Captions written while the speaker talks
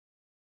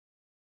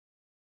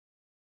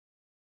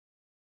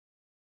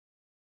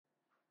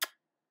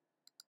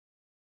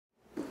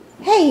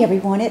Hey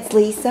everyone, it's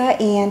Lisa,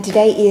 and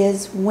today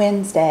is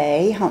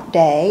Wednesday, hump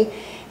day,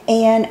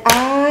 and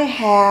I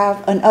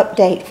have an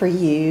update for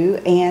you,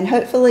 and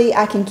hopefully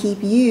I can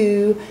keep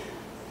you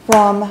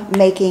from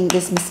making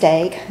this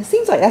mistake. It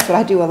seems like that's what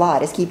I do a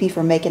lot, is keep you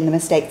from making the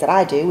mistakes that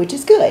I do, which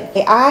is good.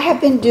 I have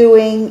been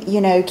doing,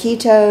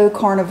 keto,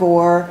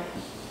 carnivore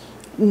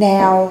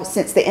now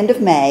since the end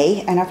of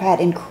May, and I've had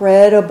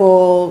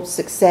incredible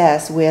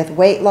success with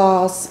weight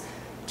loss,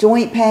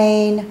 joint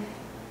pain,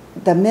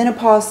 the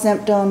menopause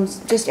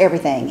symptoms, just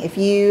everything. If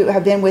you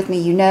have been with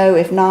me, you know.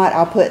 If not,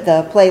 I'll put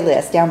the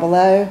playlist down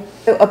below.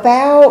 So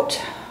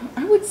about,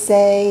 I would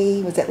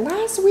say, was it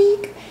last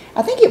week?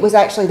 I think it was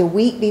actually the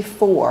week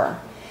before.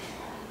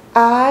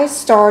 I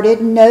started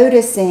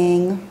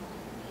noticing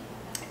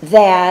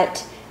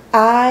that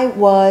I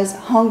was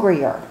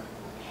hungrier.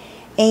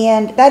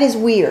 And that is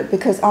weird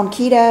because on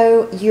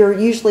keto, you're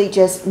usually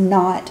just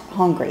not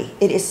hungry.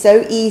 It is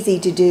so easy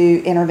to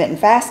do intermittent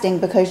fasting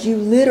because you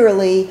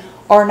literally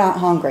are not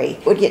hungry.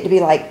 It would get to be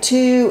like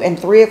 2 and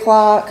 3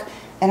 o'clock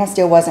and I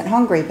still wasn't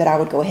hungry, but I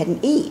would go ahead and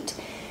eat.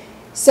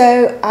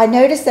 So I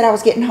noticed that I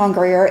was getting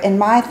hungrier, and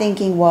my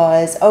thinking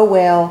was, oh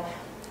well,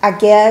 I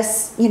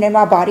guess,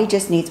 my body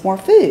just needs more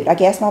food. I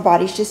guess my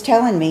body's just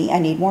telling me I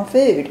need more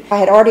food. I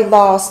had already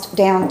lost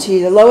down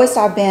to, the lowest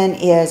I've been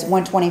is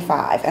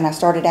 125, and I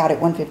started out at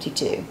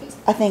 152.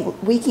 I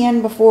think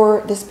weekend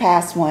before this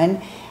past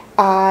one,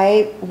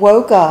 I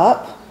woke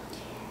up,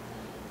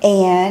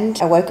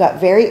 and I woke up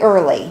very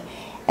early.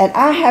 And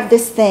I have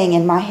this thing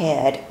in my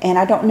head, and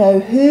I don't know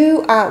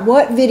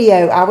what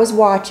video I was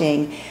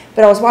watching,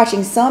 but I was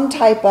watching some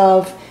type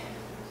of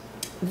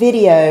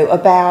video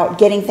about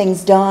getting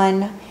things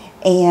done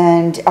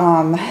and,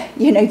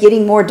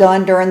 getting more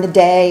done during the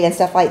day and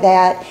stuff like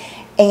that.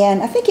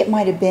 And I think it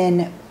might have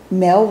been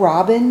Mel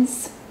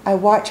Robbins. I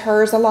watch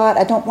hers a lot.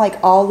 I don't like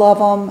all of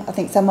them. I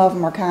think some of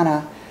them are kind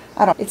of,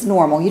 it's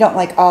normal. You don't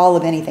like all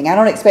of anything. I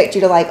don't expect you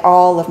to like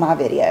all of my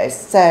videos.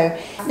 So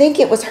I think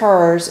it was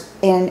hers,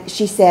 and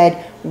she said,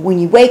 when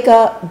you wake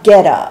up,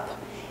 get up.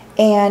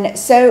 And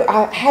so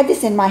I had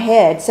this in my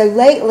head. So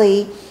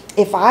lately,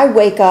 if I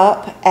wake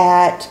up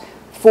at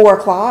 4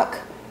 o'clock,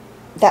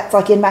 that's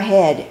like in my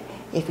head.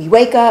 If you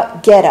wake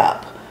up, get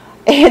up.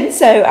 And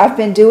so I've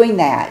been doing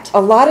that.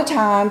 A lot of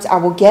times I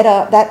will get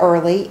up that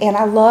early, and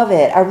I love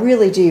it. I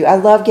really do. I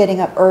love getting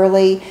up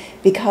early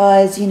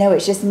because,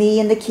 it's just me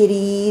and the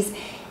kitties,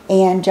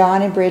 and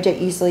John and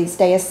Bridget usually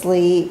stay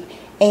asleep.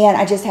 And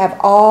I just have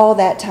all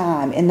that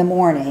time in the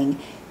morning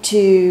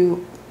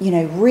to,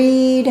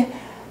 read,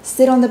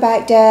 sit on the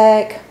back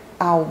deck.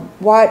 I'll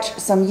watch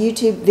some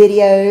YouTube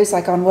videos,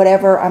 like on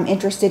whatever I'm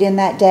interested in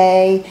that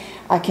day.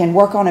 I can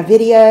work on a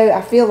video.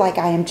 I feel like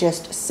I am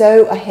just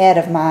so ahead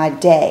of my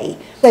day.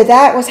 So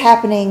that was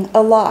happening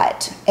a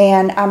lot.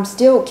 And I'm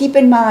still, keep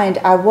in mind,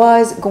 I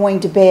was going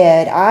to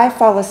bed. I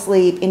fall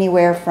asleep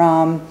anywhere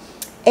from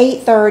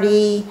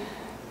 8:30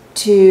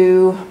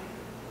 to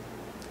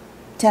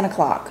 10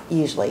 o'clock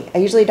usually. I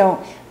usually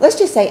don't, let's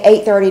just say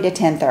 8:30 to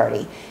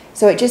 10:30.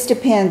 So it just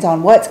depends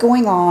on what's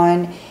going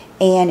on,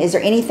 and is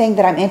there anything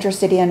that I'm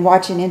interested in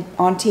watching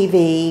on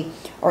TV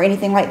or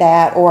anything like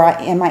that, or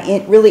am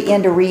I really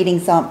into reading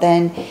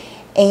something?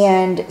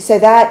 And so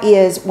that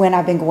is when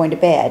I've been going to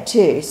bed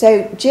too.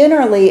 So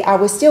generally I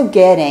was still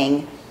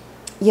getting,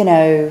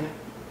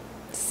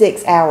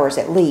 6 hours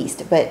at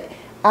least, but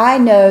I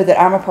know that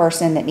I'm a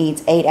person that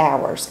needs 8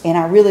 hours, and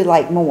I really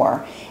like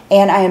more.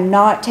 And I am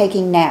not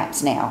taking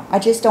naps now. I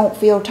just don't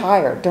feel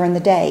tired during the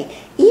day.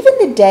 Even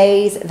the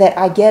days that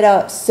I get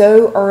up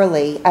so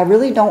early, I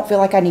really don't feel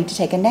like I need to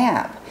take a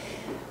nap,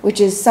 which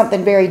is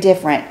something very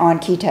different on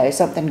keto,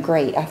 something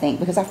great, I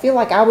think, because I feel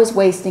like I was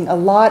wasting a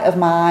lot of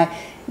my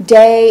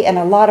day and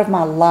a lot of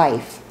my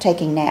life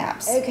taking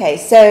naps. Okay,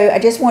 so I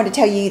just wanted to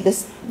tell you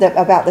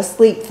about the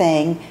sleep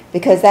thing,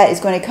 because that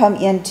is going to come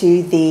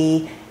into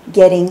the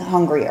getting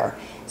hungrier.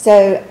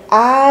 So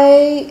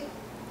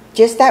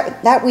just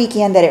that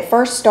weekend that it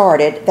first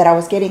started, that I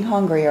was getting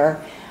hungrier,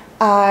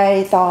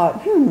 I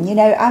thought,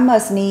 I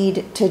must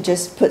need to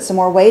just put some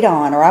more weight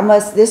on, or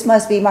this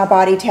must be my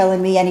body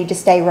telling me I need to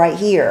stay right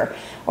here,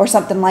 or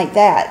something like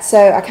that.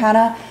 So I kind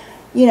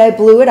of,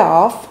 blew it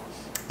off,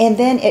 and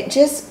then it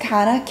just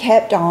kind of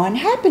kept on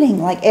happening.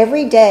 Like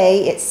every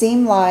day, it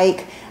seemed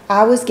like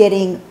I was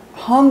getting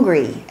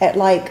hungry at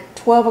like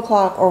 12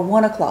 o'clock or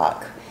 1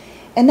 o'clock.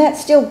 And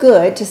that's still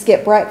good to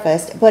skip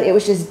breakfast, but it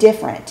was just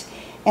different.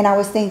 And I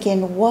was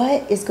thinking,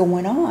 what is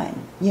going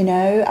on?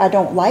 I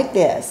don't like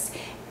this.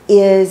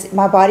 Is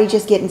my body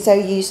just getting so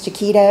used to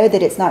keto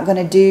that it's not going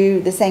to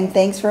do the same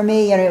things for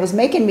me? And it was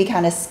making me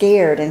kind of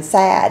scared and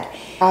sad.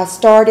 I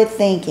started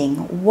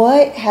thinking,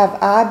 what have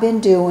I been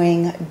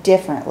doing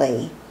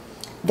differently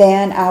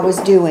than I was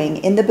doing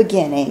in the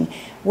beginning?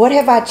 What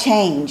have I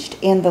changed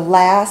in the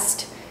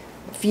last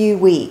few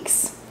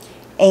weeks?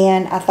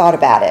 And I thought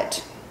about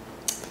it.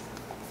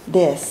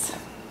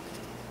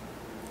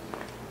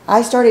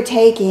 I started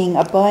taking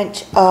a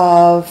bunch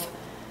of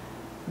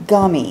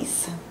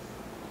gummies,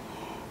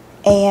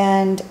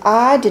 and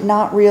I did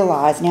not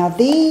realize, now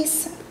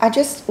these I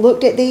just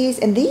looked at these,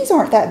 and these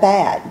aren't that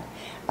bad.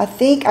 I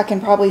think I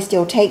can probably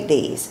still take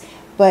these.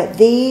 But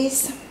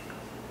these,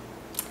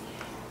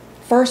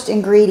 first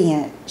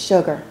ingredient,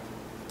 sugar.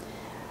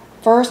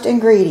 First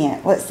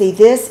ingredient, let's see,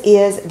 this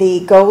is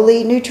the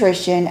Goli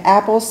Nutrition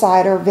Apple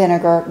Cider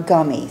Vinegar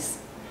Gummies.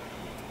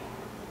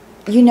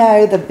 You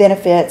know the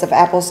benefits of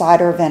apple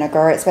cider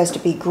vinegar. It's supposed to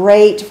be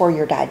great for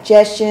your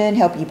digestion,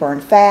 help you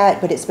burn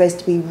fat, but it's supposed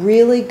to be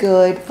really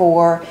good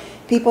for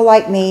people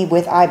like me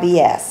with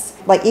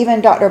IBS. Like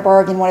even Dr.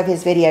 Berg in one of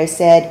his videos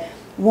said,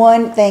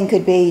 one thing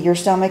could be your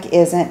stomach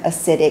isn't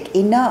acidic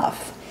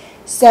enough.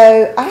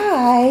 So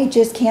I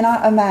just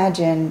cannot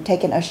imagine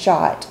taking a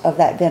shot of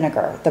that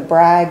vinegar, the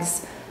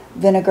Bragg's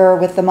vinegar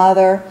with the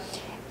mother.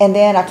 And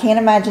then I can't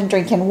imagine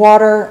drinking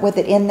water with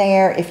it in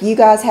there. If you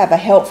guys have a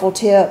helpful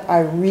tip,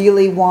 I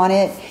really want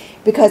it,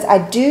 because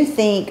I do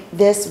think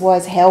this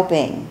was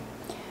helping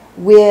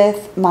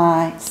with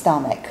my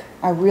stomach.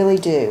 I really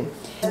do.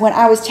 When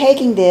I was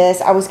taking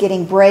this, I was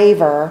getting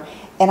braver,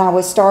 and I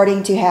was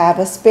starting to have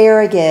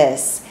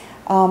asparagus.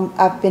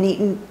 I've been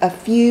eating a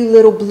few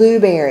little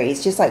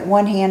blueberries, just like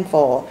one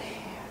handful.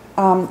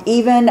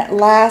 Even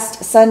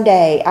last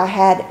Sunday, I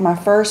had my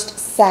first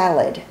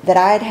salad that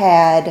I had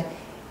had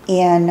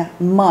in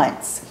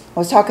months. I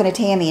was talking to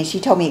Tammy, and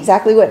she told me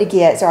exactly what to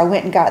get, so I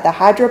went and got the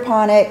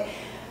hydroponic,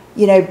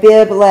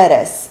 bib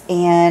lettuce,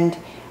 and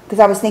because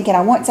I was thinking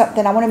I want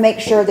something, I want to make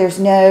sure there's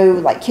no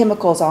like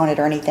chemicals on it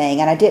or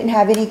anything, and I didn't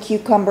have any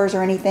cucumbers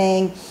or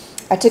anything.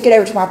 I took it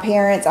over to my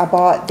parents. I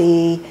bought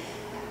the,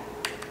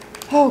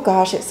 oh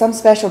gosh, it's some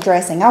special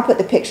dressing. I'll put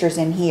the pictures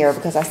in here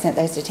because I sent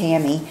those to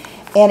Tammy,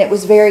 and it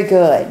was very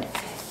good.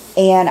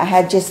 And I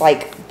had just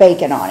like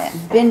bacon on it.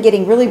 Been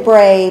getting really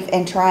brave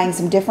and trying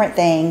some different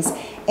things,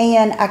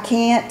 and I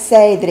can't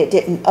say that it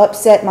didn't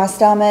upset my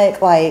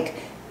stomach. Like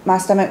my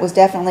stomach was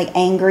definitely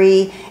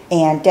angry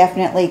and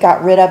definitely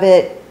got rid of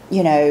it,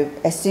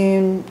 as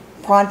soon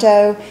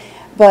pronto,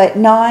 but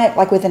not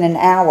like within an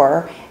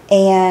hour.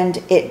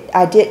 And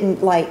I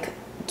didn't like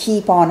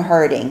keep on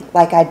hurting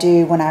like I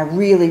do when I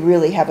really,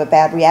 really have a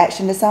bad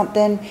reaction to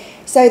something.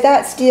 So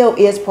that still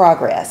is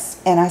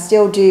progress, and I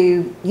still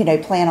do,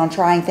 plan on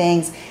trying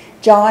things.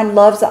 John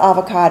loves the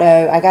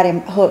avocado. I got him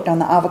hooked on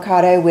the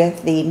avocado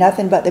with the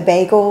Nothing But the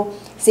Bagel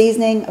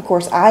seasoning. Of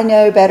course, I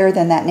know better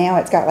than that now.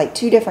 It's got like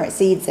 2 different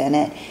seeds in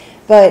it.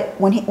 But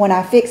when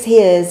I fix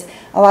his,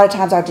 a lot of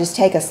times I'll just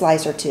take a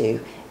slice or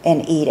 2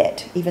 and eat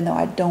it, even though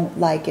I don't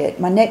like it.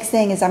 My next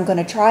thing is I'm going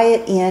to try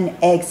it in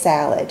egg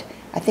salad.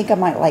 I think I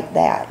might like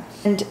that.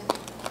 And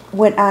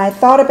when I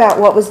thought about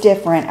what was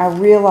different, I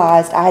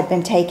realized I had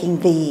been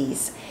taking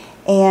these.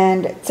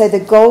 And so the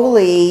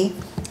Goli,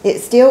 it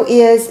still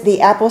is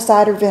the apple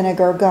cider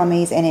vinegar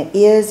gummies, and it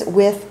is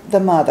with the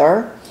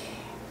mother.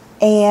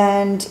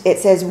 And it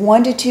says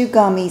 1 to 2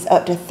 gummies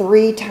up to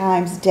 3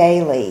 times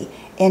daily.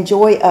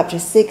 Enjoy up to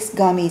 6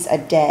 gummies a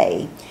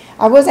day.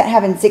 I wasn't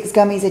having 6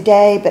 gummies a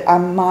day, but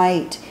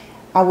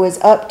I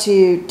was up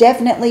to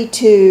definitely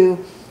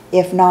 2,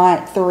 if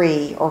not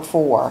 3 or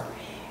 4.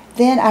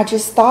 Then I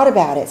just thought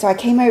about it. So I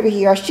came over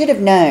here. I should have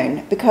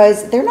known,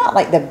 because they're not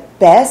like the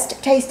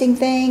best tasting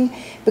thing,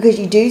 because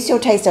you do still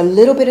taste a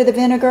little bit of the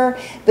vinegar,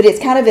 but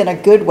it's kind of in a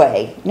good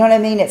way. You know what I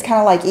mean? It's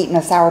kind of like eating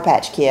a Sour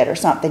Patch Kid or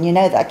something.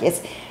 Like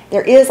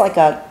there is like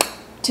a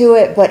to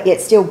it, but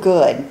it's still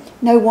good.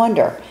 No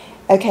wonder.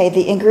 Okay,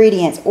 the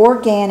ingredients: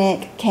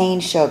 organic cane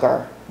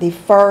sugar, the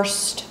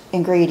first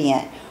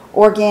ingredient,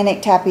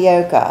 organic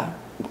tapioca,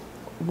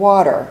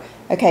 water.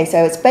 Okay,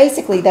 so it's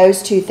basically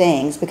those 2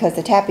 things, because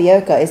the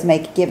tapioca is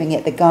giving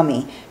it the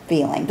gummy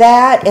feeling.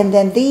 That, and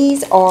then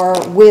these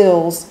are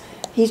Will's.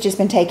 He's just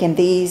been taking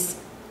these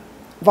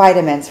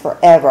vitamins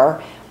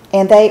forever,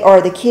 and they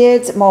are the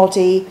Kids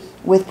Multi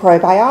with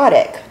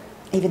probiotic.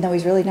 Even though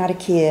he's really not a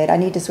kid, I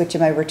need to switch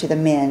him over to the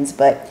men's.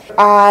 But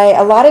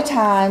a lot of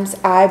times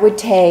I would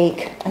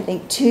take, I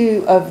think,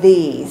 2 of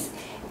these.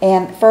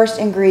 And first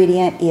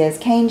ingredient is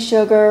cane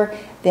sugar,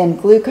 then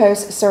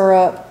glucose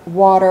syrup,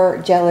 water,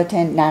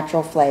 gelatin,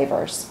 natural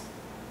flavors.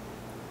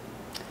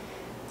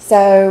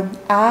 So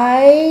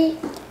I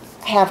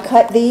have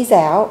cut these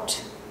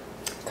out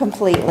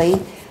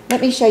completely. Let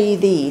me show you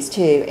these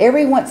too.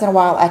 Every once in a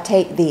while I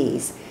take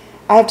these.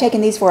 I have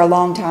taken these for a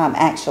long time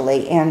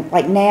actually, and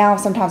like now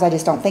sometimes I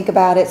just don't think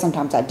about it,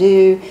 sometimes I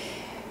do.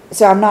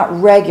 So I'm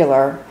not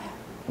regular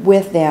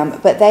with them,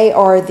 but they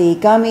are the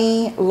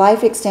Gummy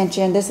Life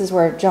Extension. This is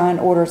where John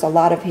orders a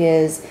lot of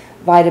his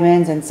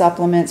vitamins and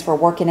supplements for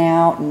working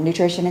out and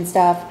nutrition and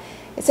stuff.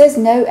 It says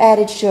no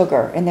added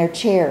sugar, and they're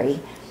cherry,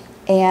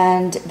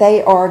 and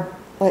they are,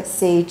 let's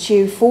see,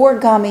 chew 4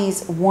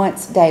 gummies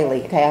once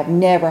daily. Okay, I've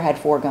never had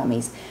 4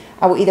 gummies.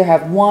 I will either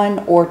have 1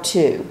 or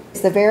 2.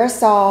 It's the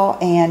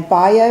Verisol and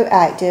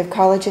Bioactive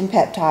Collagen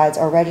Peptides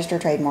are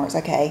registered trademarks.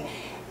 Okay,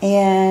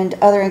 and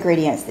other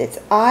ingredients: it's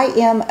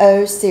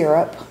IMO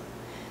syrup,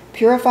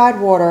 purified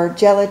water,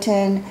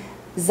 gelatin,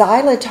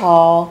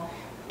 xylitol,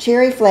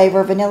 cherry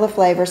flavor, vanilla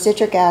flavor,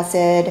 citric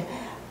acid,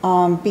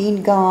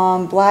 bean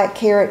gum, black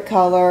carrot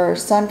color,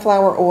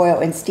 sunflower oil,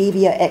 and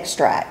stevia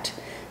extract.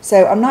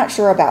 So I'm not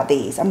sure about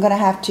these. I'm going to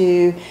have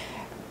to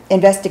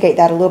investigate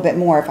that a little bit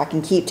more if I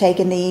can keep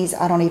taking these.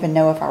 I don't even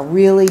know if I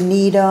really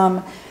need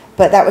them.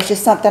 But that was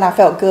just something I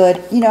felt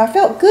good. You know, I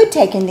felt good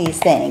taking these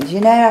things.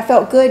 You know, I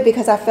felt good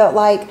because I felt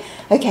like,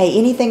 okay,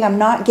 anything I'm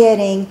not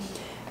getting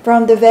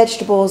from the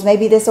vegetables,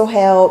 maybe this will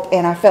help.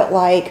 And I felt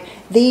like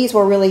these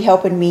were really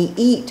helping me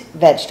eat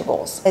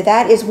vegetables. So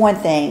that is one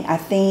thing I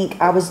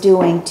think I was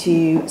doing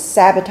to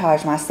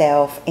sabotage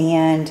myself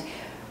and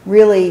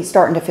really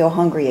starting to feel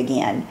hungry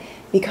again.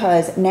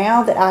 Because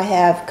now that I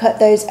have cut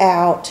those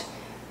out,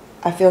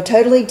 I feel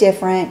totally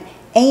different.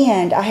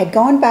 And I had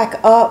gone back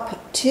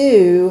up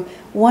to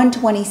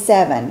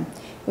 127,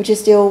 which is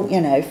still, you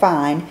know,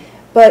 fine.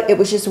 But it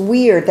was just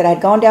weird that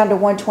I'd gone down to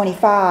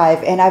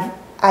 125. And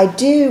I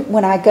do,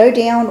 when I go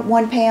down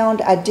 1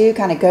 pound, I do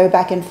kind of go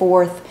back and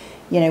forth,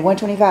 you know,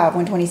 125,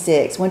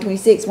 126,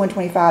 126,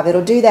 125.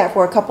 It'll do that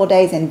for a couple of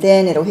days and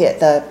then it'll hit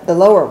the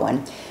lower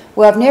one.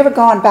 Well, I've never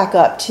gone back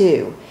up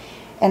 2.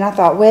 And I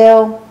thought,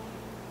 well,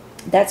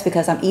 that's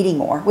because I'm eating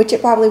more, which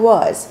it probably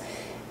was.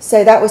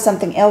 So that was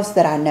something else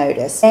that I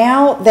noticed.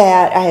 Now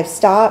that I have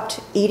stopped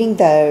eating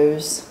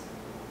those,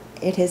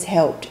 it has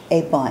helped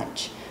a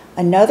bunch.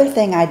 Another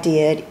thing I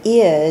did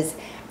is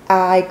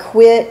I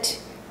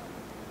quit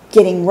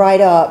getting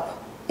right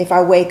up if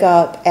I wake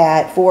up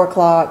at 4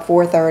 o'clock,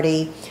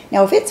 4:30.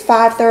 Now, if it's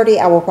 5:30,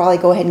 I will probably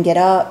go ahead and get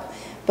up.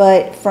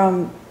 But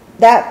from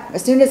that,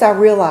 as soon as I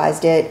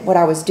realized it, what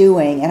I was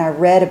doing, and I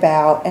read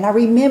about, and I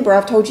remember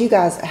I've told you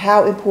guys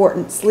how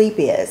important sleep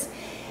is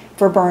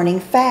for burning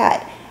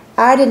fat.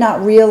 I did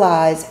not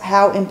realize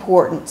how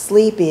important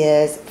sleep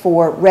is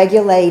for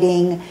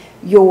regulating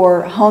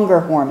your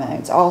hunger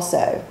hormones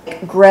also.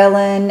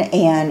 Ghrelin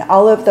and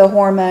all of the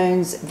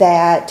hormones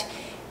that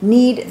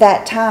need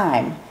that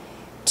time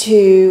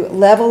to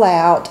level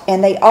out,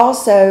 and they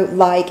also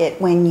like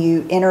it when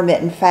you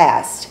intermittent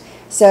fast.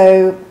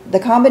 So the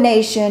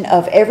combination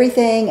of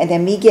everything, and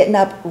then me getting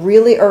up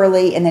really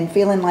early and then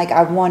feeling like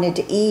I wanted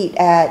to eat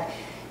at,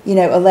 you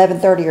know,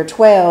 11:30 or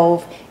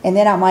 12, and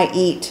then I might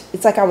eat,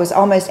 it's like I was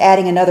almost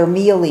adding another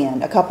meal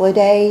in a couple of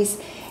days.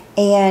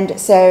 And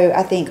so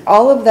I think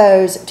all of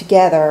those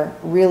together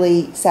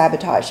really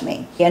sabotaged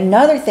me.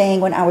 Another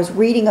thing, when I was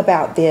reading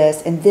about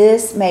this, and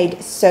this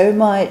made so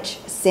much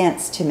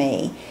sense to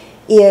me,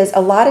 is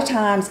a lot of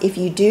times if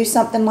you do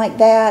something like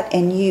that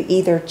and you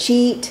either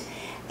cheat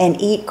and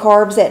eat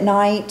carbs at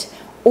night,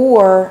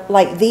 or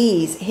like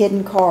these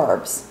hidden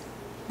carbs.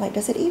 Like,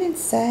 does it even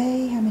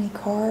say how many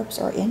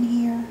carbs are in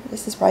here?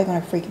 This is probably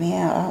going to freak me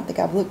out. I don't think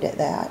I've looked at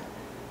that.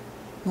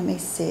 Let me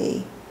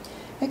see.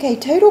 Okay,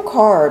 total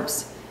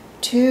carbs,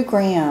 2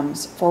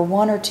 grams for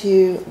 1 or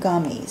 2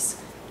 gummies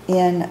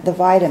in the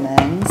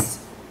vitamins.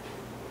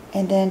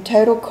 And then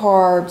total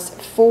carbs,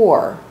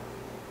 4.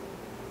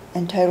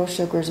 And total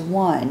sugars,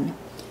 1.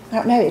 I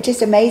don't know, it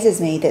just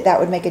amazes me that that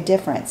would make a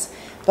difference.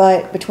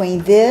 But between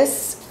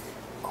this,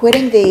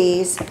 quitting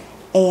these,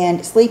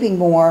 and sleeping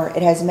more,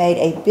 it has made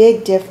a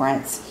big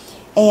difference.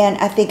 And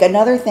I think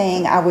another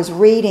thing I was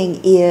reading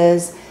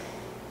is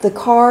the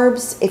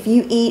carbs, if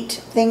you eat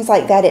things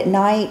like that at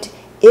night,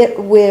 it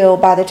will,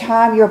 by the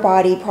time your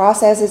body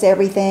processes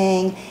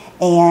everything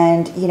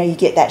and, you know, you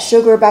get that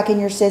sugar back in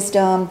your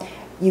system,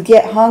 you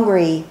get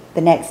hungry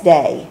the next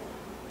day.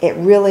 It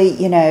really,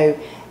 you know,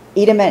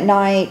 eat them at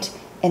night,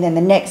 and then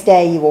the next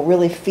day you will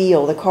really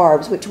feel the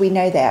carbs, which we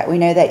know that. We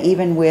know that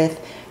even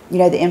with, you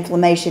know, the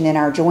inflammation in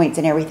our joints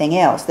and everything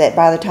else, that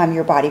by the time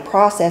your body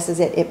processes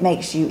it, it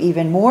makes you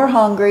even more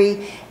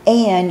hungry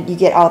and you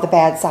get all the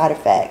bad side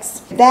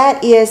effects.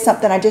 That is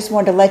something I just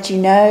wanted to let you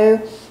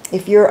know,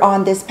 if you're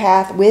on this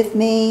path with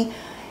me,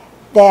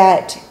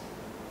 that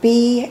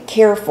be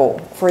careful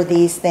for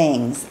these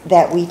things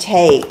that we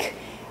take.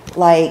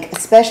 Like,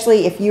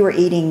 especially if you were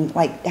eating,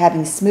 like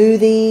having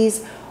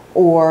smoothies,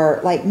 or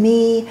like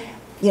me,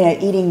 you know,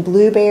 eating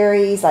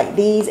blueberries like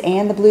these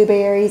and the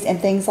blueberries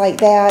and things like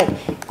that.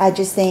 I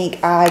just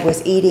think I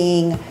was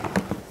eating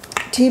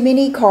too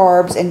many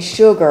carbs and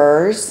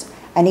sugars.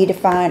 I need to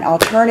find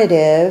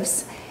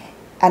alternatives.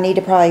 I need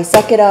to probably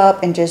suck it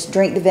up and just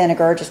drink the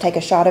vinegar, just take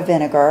a shot of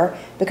vinegar,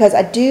 because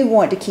I do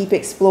want to keep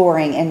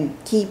exploring and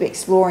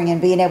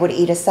being able to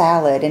eat a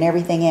salad and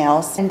everything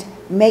else. And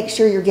make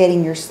sure you're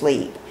getting your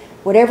sleep.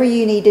 Whatever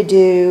you need to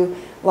do.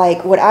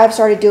 Like what I've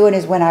started doing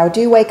is when I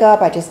do wake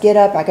up, I just get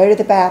up, I go to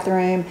the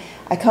bathroom,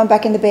 I come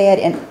back in the bed,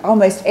 and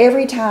almost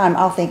every time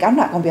I'll think I'm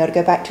not going to be able to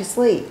go back to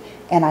sleep.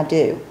 And I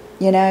do,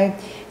 you know.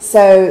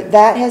 So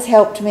that has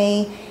helped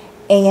me.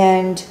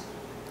 And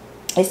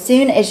as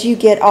soon as you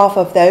get off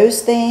of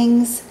those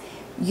things,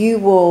 you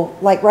will,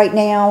 like right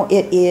now,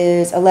 it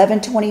is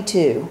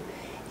 11:22.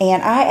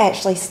 And I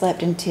actually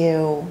slept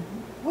until,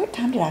 what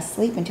time did I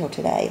sleep until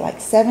today? Like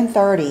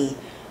 7:30.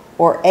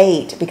 Or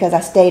 8, because I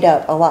stayed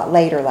up a lot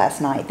later last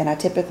night than I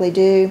typically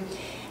do.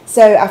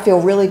 So I feel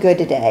really good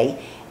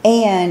today.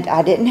 And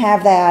I didn't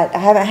have that. I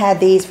haven't had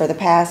these for the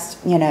past,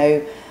 you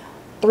know,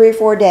 3 or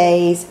 4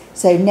 days.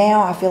 So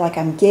now I feel like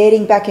I'm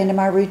getting back into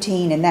my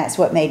routine, and that's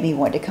what made me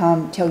want to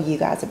come tell you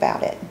guys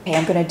about it. Okay,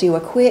 I'm going to do a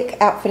quick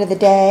outfit of the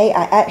day.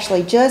 I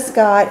actually just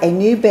got a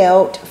new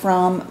belt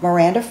from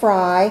Miranda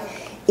Fry.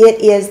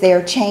 It is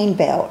their chain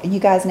belt, and you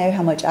guys know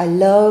how much I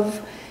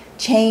love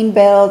chain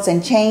belts,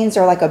 and chains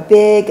are like a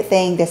big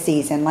thing this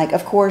season. Like,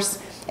 of course,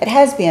 it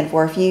has been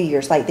for a few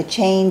years, like the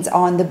chains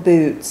on the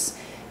boots,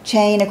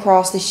 chain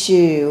across the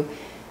shoe.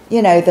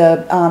 You know,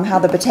 the how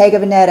the Bottega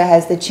Veneta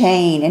has the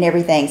chain and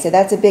everything. So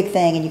that's a big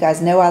thing. And you guys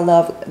know I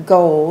love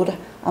gold.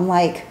 I'm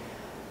like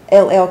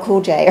LL Cool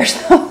J or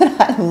something.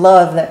 I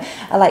love that.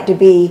 I like to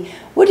be,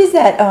 what is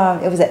that?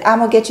 It was that I'm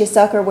Gonna Get You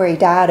Sucker, where he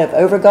died of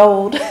over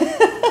gold.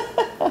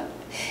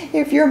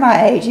 If you're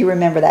my age, you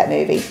remember that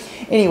movie.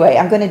 Anyway,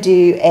 I'm going to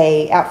do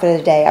a outfit of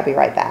the day. I'll be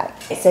right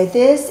back. So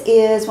this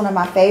is one of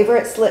my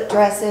favorite slip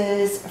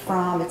dresses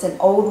from, it's an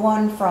old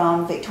one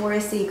from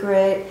Victoria's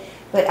Secret.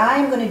 But I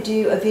am going to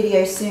do a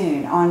video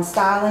soon on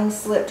styling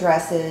slip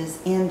dresses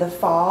in the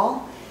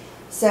fall.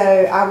 So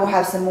I will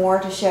have some more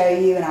to show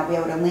you, and I'll be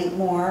able to link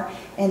more.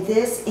 And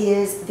this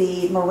is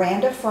the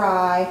Miranda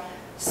Fry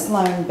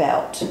Sloan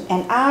belt.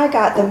 And I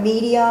got the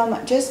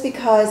medium just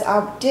because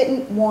I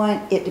didn't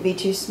want it to be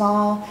too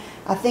small.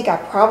 I think I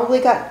probably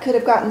could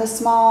have gotten the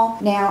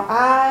small. Now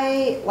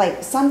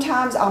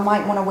sometimes I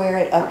might want to wear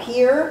it up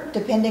here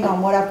depending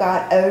on what I've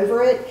got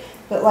over it.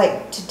 But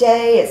like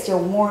today, it's still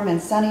warm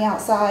and sunny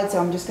outside, so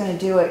I'm just going to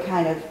do it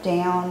kind of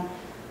down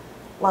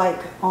like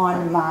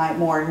on my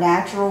more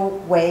natural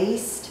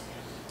waist.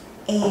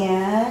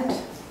 And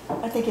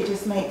I think it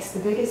just makes the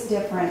biggest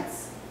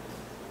difference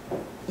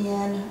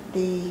in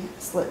the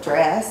slip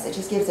dress. It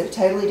just gives it a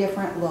totally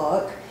different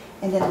look.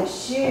 And then the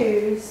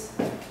shoes,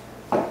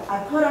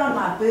 I put on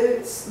my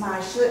boots,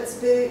 my Schutz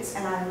boots,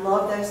 and I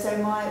love those so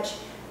much.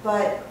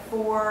 But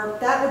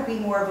that would be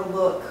more of a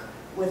look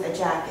with a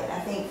jacket. I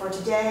think for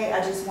today,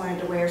 I just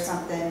wanted to wear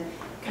something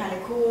kind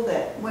of cool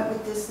that went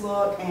with this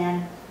look,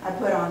 and I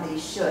put on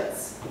these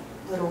Schutz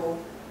little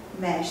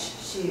mesh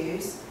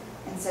shoes.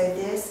 And so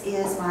this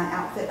is my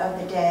outfit of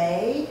the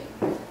day.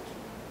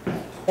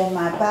 And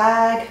my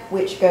bag,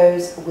 which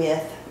goes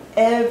with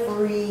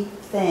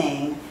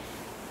everything,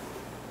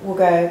 will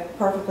go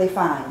perfectly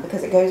fine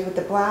because it goes with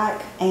the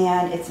black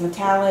and it's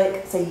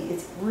metallic, so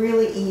it's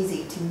really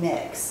easy to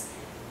mix.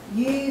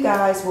 You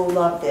guys will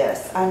love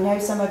this. I know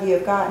some of you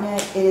have gotten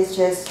it. It is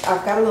just,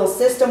 I've got a little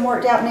system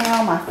worked out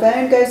now. My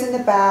phone goes in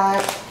the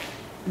back.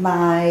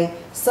 My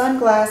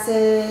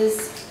sunglasses,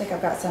 I think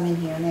I've got some in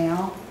here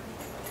now.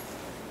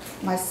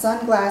 My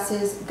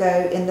sunglasses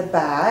go in the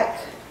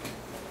back.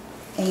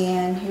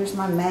 And here's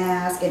my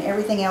mask, and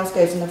everything else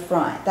goes in the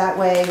front. That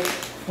way,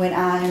 when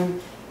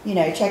I'm,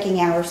 checking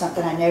out or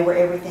something, I know where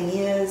everything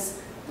is.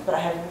 But I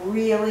have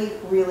really,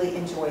 really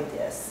enjoyed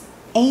this.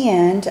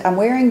 And I'm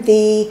wearing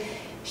the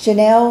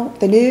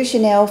new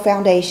Chanel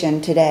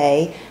foundation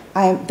today.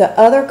 The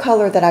other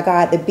color that I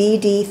got, the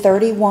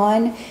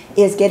BD31,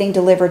 is getting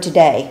delivered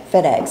today,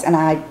 FedEx. And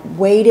I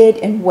waited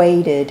and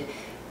waited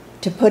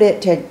to put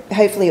it to,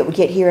 hopefully it would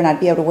get here and I'd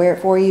be able to wear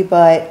it for you.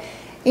 But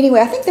anyway,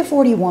 I think the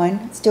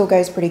 41 still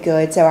goes pretty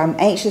good. So I'm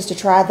anxious to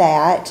try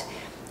that.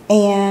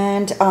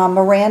 And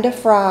Miranda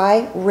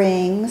Fry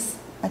rings.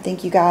 I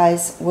think you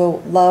guys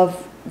will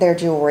love their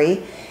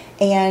jewelry.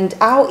 And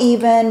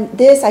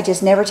this I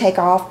just never take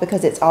off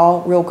because it's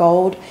all real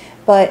gold.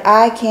 But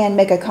I can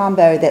make a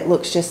combo that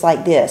looks just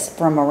like this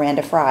from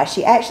Miranda Fry.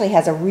 She actually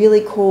has a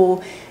really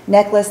cool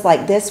necklace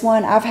like this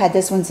one. I've had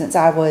this one since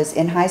I was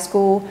in high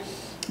school.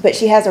 But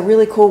she has a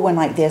really cool one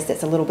like this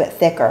that's a little bit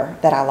thicker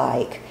that I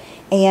like.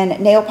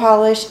 And nail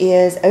polish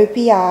is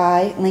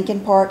OPI Lincoln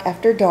Park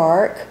After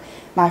Dark.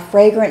 My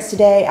fragrance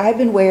today, I've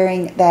been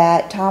wearing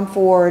that Tom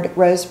Ford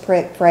Rose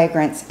Prick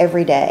fragrance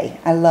every day.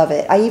 I love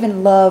it. I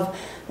even love,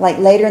 like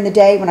later in the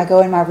day when I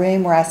go in my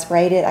room where I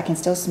sprayed it, I can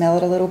still smell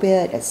it a little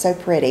bit. It's so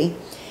pretty.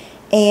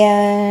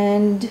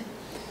 And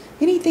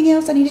anything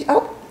else I need to,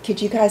 oh,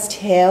 could you guys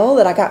tell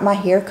that I got my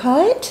hair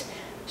cut?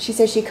 She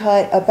said she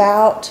cut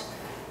about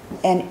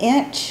an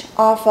inch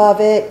off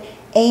of it,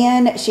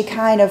 and she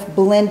kind of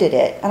blended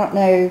it. I don't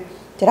know,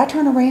 did I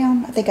turn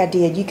around? I think I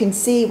did. You can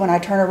see when I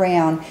turn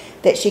around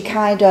that she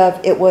kind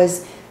of, it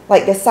was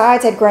like the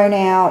sides had grown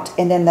out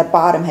and then the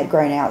bottom had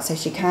grown out. So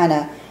she kind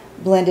of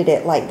blended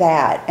it like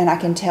that. And I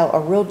can tell a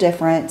real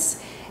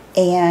difference.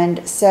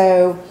 And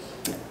so,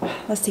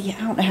 let's see, I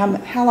don't know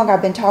how long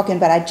I've been talking,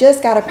 but I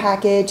just got a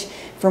package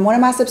from one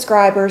of my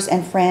subscribers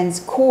and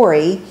friends,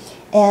 Corey.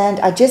 And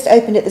I just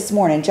opened it this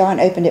morning. John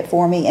opened it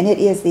for me. And it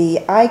is the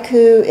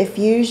IQ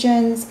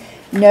Effusions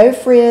No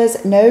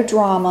Frizz, No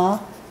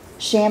Drama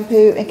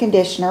shampoo and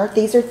conditioner.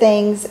 These are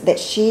things that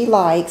she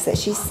likes, that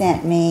she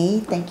sent me.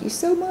 Thank you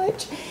so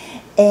much.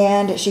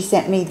 And she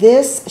sent me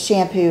this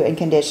shampoo and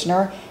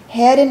conditioner,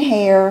 Head and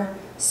Hair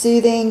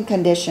Soothing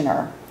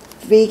Conditioner,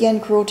 vegan,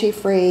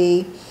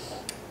 cruelty-free,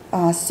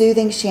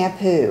 soothing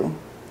shampoo,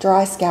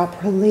 dry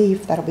scalp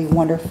relief. That'll be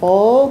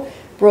wonderful.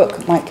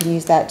 Brooke can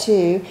use that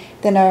too.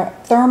 Then a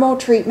thermal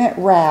treatment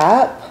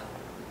wrap.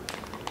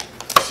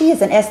 she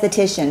is an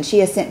esthetician. She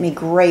has sent me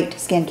great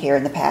skincare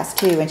in the past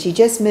too, and she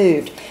just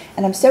moved,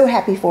 and I'm so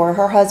happy for her.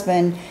 Her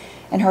husband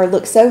and her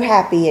look so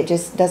happy, it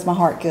just does my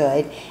heart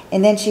good.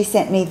 And then she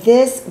sent me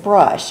this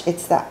brush.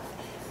 It's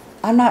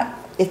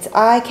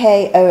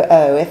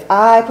I-K-O-O. If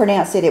I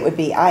pronounced it, it would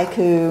be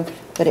Iku,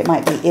 but it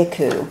might be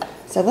Iku.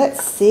 So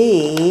let's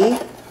see.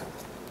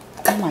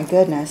 Oh my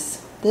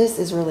goodness, this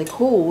is really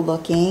cool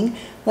looking.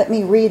 Let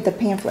me read the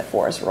pamphlet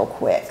for us real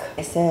quick.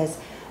 It says,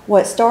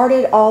 what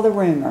started all the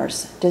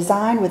rumors,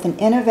 designed with an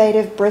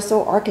innovative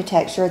bristle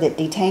architecture that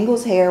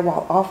detangles hair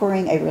while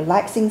offering a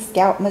relaxing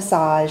scalp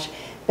massage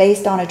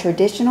based on a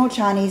traditional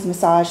Chinese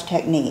massage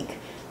technique.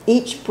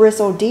 Each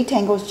bristle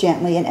detangles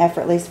gently and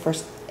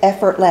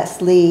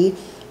effortlessly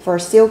for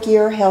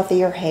silkier,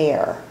 healthier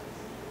hair.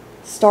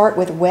 Start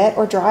with wet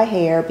or dry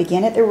hair,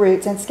 begin at the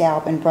roots and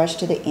scalp and brush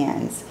to the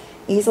ends.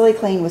 Easily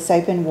clean with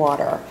soap and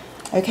water.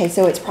 Okay,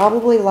 so it's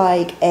probably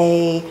like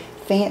a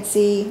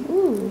fancy,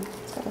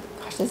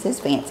 gosh, this is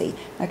fancy.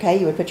 Okay,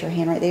 you would put your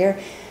hand right there.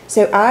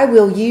 So I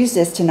will use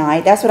this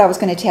tonight. That's what I was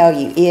going to tell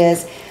you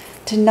is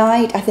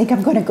tonight I think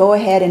I'm going to go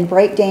ahead and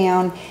break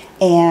down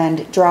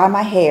and dry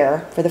my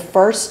hair for the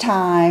first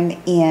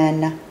time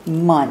in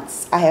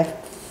months. I have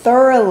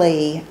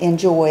thoroughly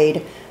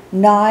enjoyed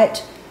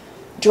not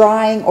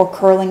drying or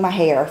curling my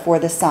hair for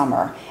the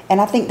summer, and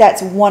I think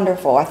that's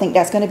wonderful. I think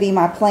that's going to be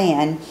my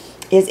plan,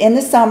 is in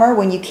the summer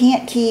when you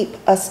can't keep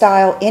a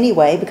style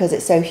anyway because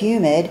it's so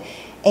humid,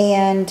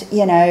 and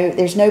you know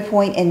there's no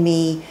point in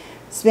me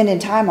spending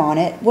time on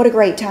it. What a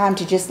great time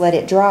to just let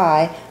it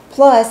dry.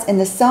 Plus in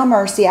the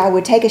summer, see, I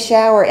would take a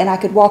shower and I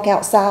could walk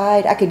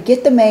outside, I could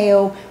get the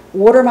mail,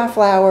 water my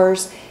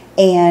flowers,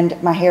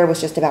 and my hair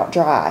was just about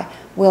dry.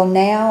 Well,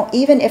 now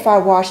even if I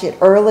wash it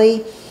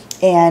early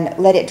and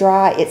let it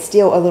dry, it's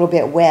still a little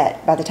bit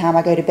wet by the time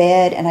I go to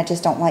bed, and I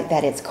just don't like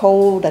that. It's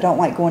cold. I don't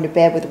like going to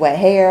bed with wet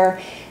hair.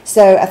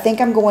 So I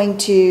think I'm going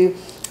to,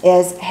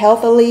 as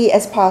healthily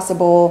as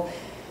possible,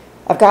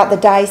 I've got the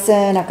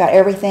Dyson, I've got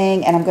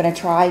everything, and I'm going to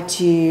try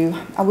to,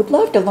 I would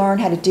love to learn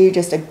how to do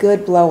just a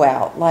good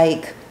blowout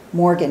like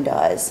Morgan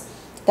does.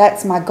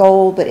 That's my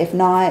goal, but if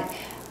not,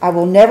 I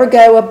will never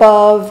go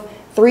above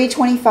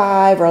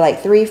 325 or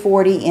like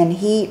 340 in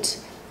heat,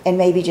 and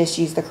maybe just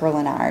use the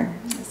curling iron.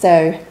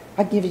 So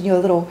I've given you a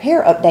little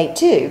hair update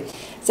too.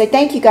 So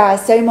thank you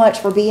guys so much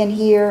for being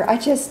here. I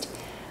just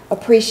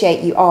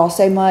appreciate you all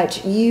so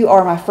much. You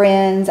are my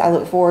friends. I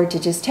look forward to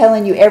just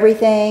telling you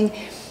everything.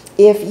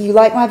 If you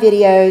like my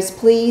videos,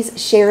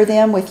 please share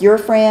them with your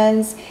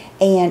friends,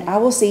 and I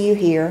will see you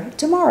here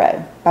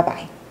tomorrow.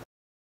 Bye-bye.